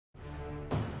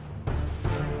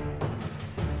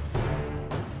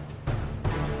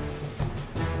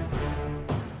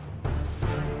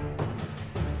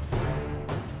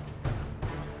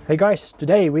Hey guys,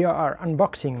 today we are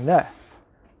unboxing the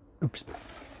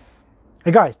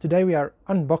Hey guys, today we are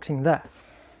unboxing the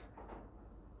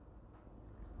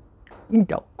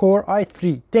Intel Core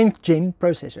i3 10th Gen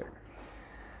processor.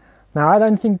 Now I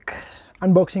don't think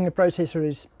unboxing a processor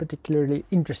is particularly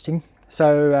interesting,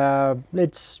 so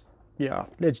let's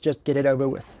just get it over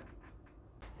with.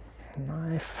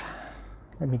 Knife.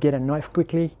 Let me get a knife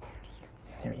quickly.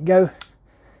 There we go.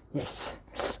 Yes.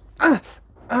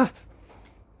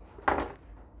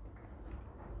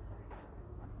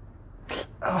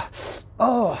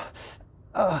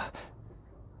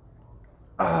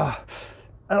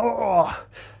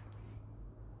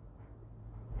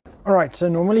 Alright, so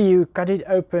normally you cut it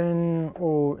open,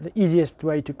 or the easiest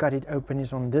way to cut it open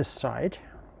is on this side,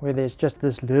 where there's just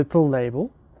this little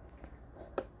label.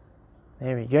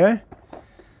 There we go. A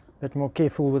bit more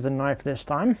careful with the knife this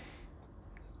time.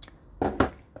 And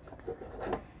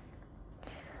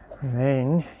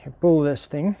then you pull this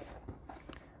thing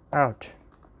out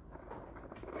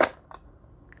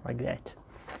like that.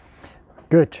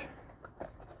 Good.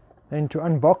 Then to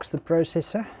unbox the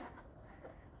processor,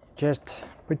 just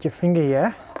put your finger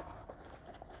here,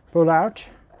 pull out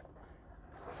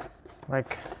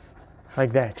like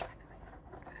that.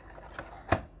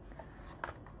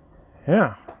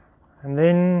 Yeah, and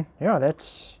then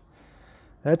that's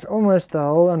almost the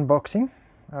whole unboxing.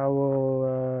 I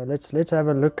will let's have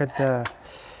a look at the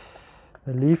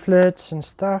leaflets and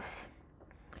stuff.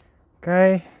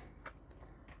 Okay,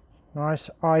 nice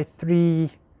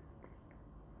i3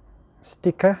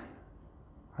 sticker.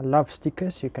 I love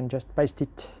stickers. You can just paste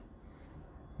it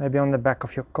maybe on the back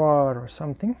of your car or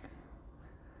something.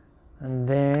 And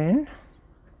then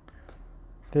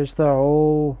there's the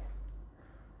whole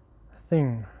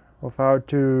thing of how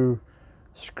to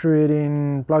screw it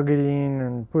in, plug it in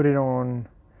and put it on,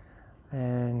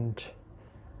 and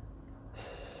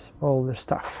all the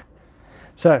stuff.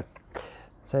 So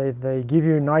they give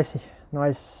you nice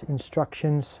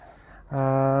instructions.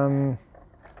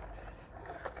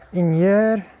 In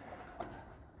here,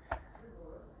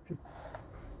 if you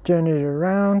turn it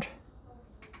around,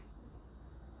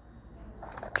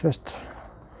 just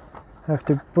have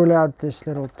to pull out this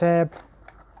little tab.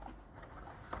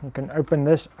 You can open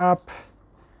this up,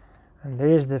 and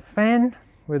there's the fan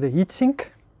with the heatsink.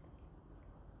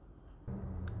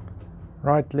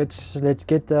 Right, let's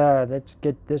get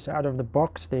this out of the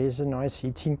box. There's a nice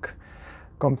heatsink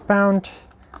compound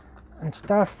and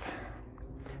stuff.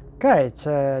 Okay, it's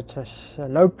a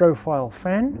low profile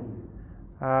fan,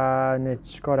 and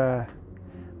it's got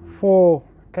 4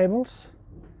 cables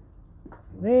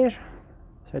there,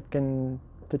 so it can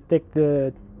detect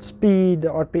the speed, the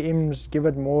RPMs, give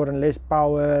it more and less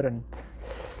power and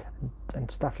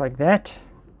stuff like that.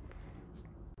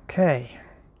 Okay,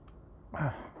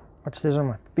 what's this on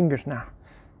my fingers now?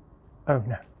 Oh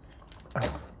no.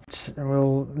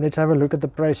 Let's have a look at the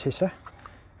processor.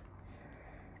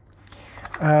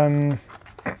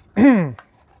 You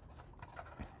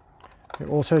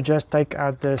also just take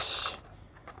out this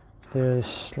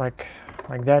like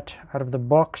that out of the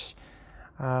box.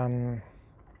 There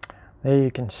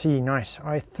you can see nice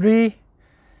i3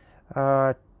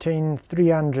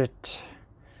 10300,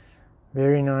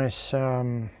 very nice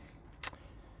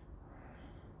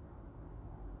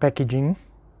packaging.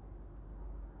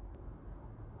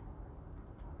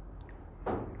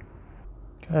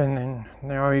 And then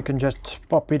now you can just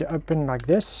pop it open like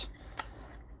this,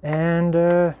 and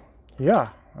yeah,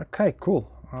 okay, cool.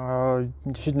 You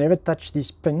should never touch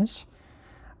these pins.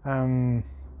 But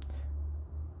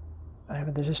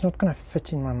this is not going to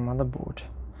fit in my motherboard.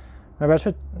 Maybe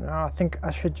I think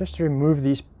I should just remove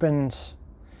these pins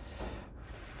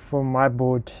for my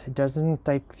board. It doesn't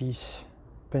take these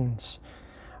pins.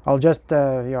 I'll just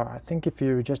yeah, I think if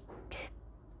you just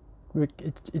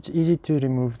it's easy to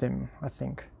remove them, I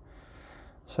think.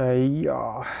 So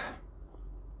yeah.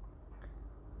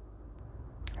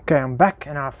 Okay, I'm back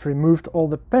and I've removed all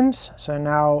the pins. So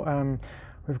now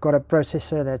we've got a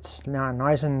processor that's now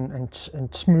nice and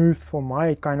smooth for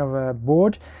my kind of a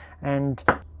board. And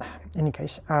in any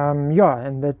case, yeah,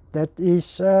 and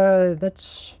that's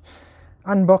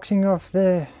unboxing of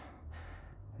the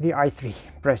i3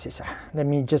 processor. Let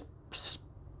me just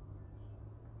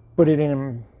put it in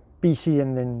a PC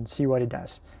and then see what it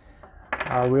does.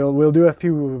 We'll do a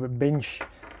few bench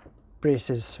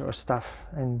presses or stuff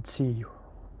and see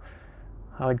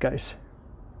how it goes.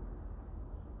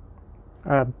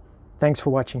 Thanks for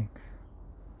watching.